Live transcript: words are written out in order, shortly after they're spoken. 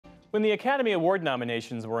When the Academy Award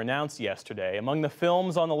nominations were announced yesterday, among the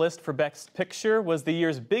films on the list for Best Picture was the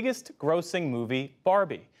year's biggest grossing movie,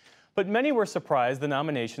 Barbie. But many were surprised the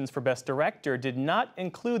nominations for Best Director did not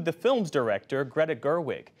include the film's director, Greta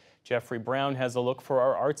Gerwig. Jeffrey Brown has a look for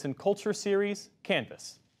our arts and culture series,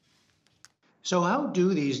 Canvas. So how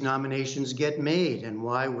do these nominations get made, and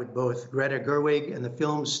why would both Greta Gerwig and the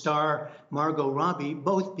film's star Margot Robbie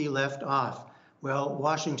both be left off? Well,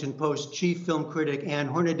 Washington Post chief film critic Ann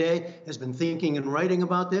Hornaday has been thinking and writing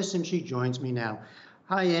about this, and she joins me now.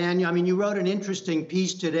 Hi, Ann. You wrote an interesting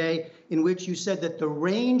piece today in which you said that the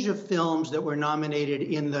range of films that were nominated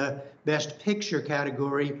in the Best Picture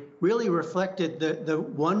category really reflected the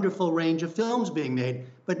wonderful range of films being made,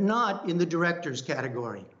 but not in the director's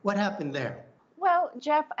category. What happened there? Well,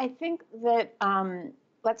 Jeff, I think that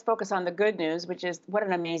let's focus on the good news, which is what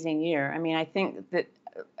an amazing year. I think that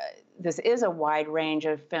this is a wide range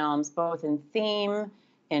of films, both in theme,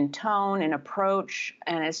 in tone, in approach,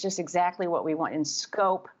 and it's just exactly what we want in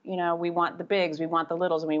scope. We want the bigs, we want the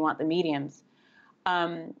littles, and we want the mediums.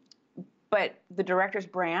 But the director's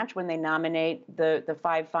branch, when they nominate the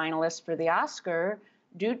 5 finalists for the Oscar,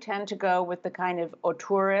 do tend to go with the kind of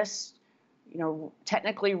auteurist,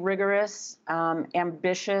 technically rigorous,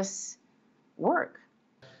 ambitious work.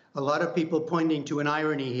 A lot of people pointing to an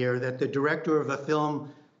irony here that the director of a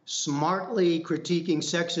film smartly critiquing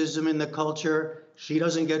sexism in the culture, she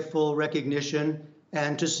doesn't get full recognition,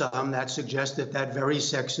 and to some that suggests that that very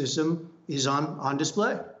sexism is on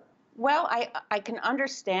display. Well, I can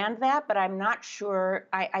understand that, but I'm not sure.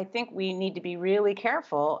 I think we need to be really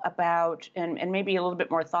careful about, and maybe a little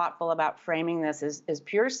bit more thoughtful about framing this as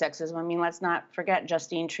pure sexism. Let's not forget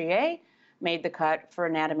Justine Triet made the cut for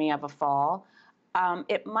Anatomy of a Fall.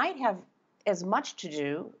 It might have as much to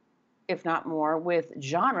do, if not more, with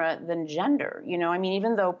genre than gender.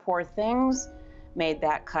 Even though Poor Things made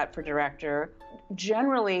that cut for director,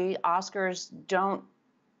 generally Oscars don't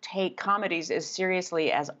take comedies as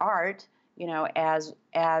seriously as art,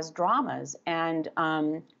 as dramas. And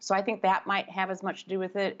so I think that might have as much to do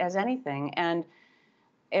with it as anything. And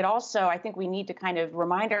it also, I think we need to kind of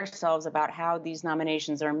remind ourselves about how these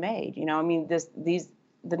nominations are made.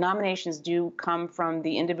 The nominations do come from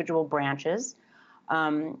the individual branches,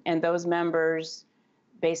 and those members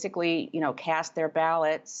basically, cast their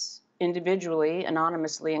ballots individually,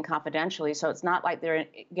 anonymously, and confidentially. So it's not like they're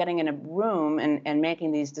getting in a room and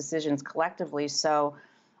making these decisions collectively. So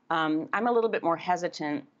I'm a little bit more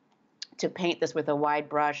hesitant to paint this with a wide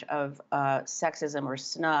brush of sexism or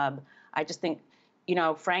snub. I just think,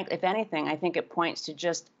 frankly, if anything, I think it points to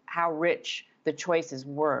just how rich the choices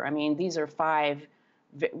were. These are 5,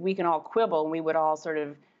 we can all quibble, and we would all sort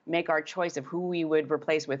of make our choice of who we would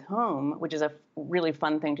replace with whom, which is a really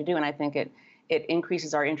fun thing to do. And I think it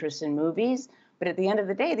increases our interest in movies. But at the end of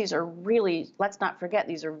the day, these are really, let's not forget,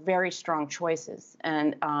 these are very strong choices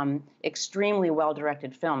and extremely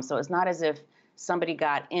well-directed films. So it's not as if somebody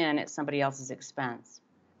got in at somebody else's expense.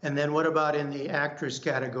 And then what about in the actress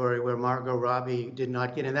category where Margot Robbie did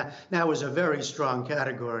not get in? That was a very strong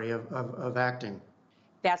category of acting.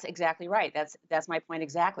 That's exactly right. That's my point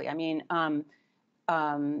exactly. And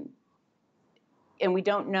we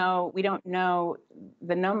don't know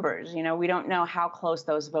the numbers. We don't know how close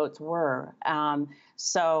those votes were.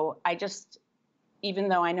 So I just, even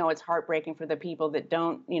though I know it's heartbreaking for the people that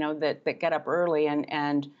don't, that get up early,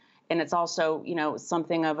 and it's also,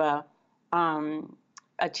 something of a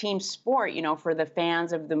team sport, for the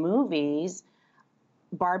fans of the movies.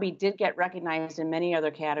 Barbie did get recognized in many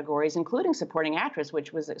other categories, including supporting actress,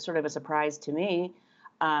 which was sort of a surprise to me,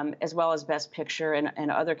 as well as Best Picture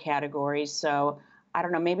and other categories. So I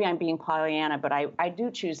don't know, maybe I'm being Pollyanna, but I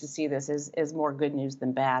do choose to see this as more good news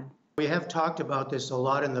than bad. We have talked about this a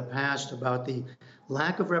lot in the past, about the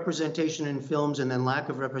lack of representation in films and then lack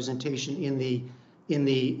of representation in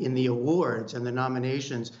the awards and the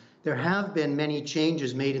nominations. There have been many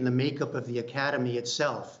changes made in the makeup of the Academy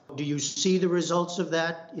itself. Do you see the results of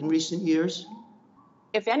that in recent years?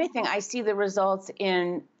 If anything, I see the results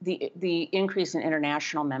in the increase in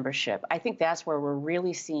international membership. I think that's where we're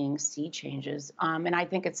really seeing sea changes. And I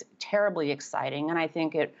think it's terribly exciting. And I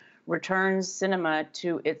think it returns cinema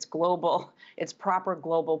to its proper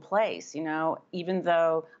global place. Even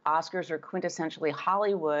though Oscars are quintessentially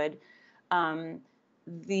Hollywood,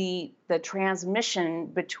 the transmission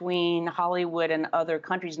between Hollywood and other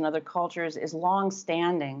countries and other cultures is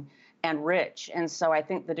long-standing and rich. And so I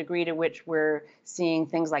think the degree to which we're seeing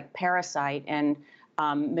things like Parasite and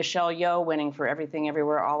Michelle Yeoh winning for Everything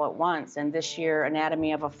Everywhere All at Once, and this year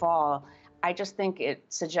Anatomy of a Fall, I just think it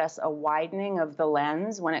suggests a widening of the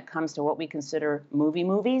lens when it comes to what we consider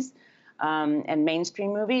movies. and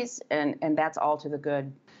mainstream movies, and that's all to the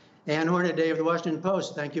good. Ann Hornaday of the Washington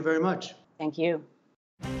Post, thank you very much. Thank you.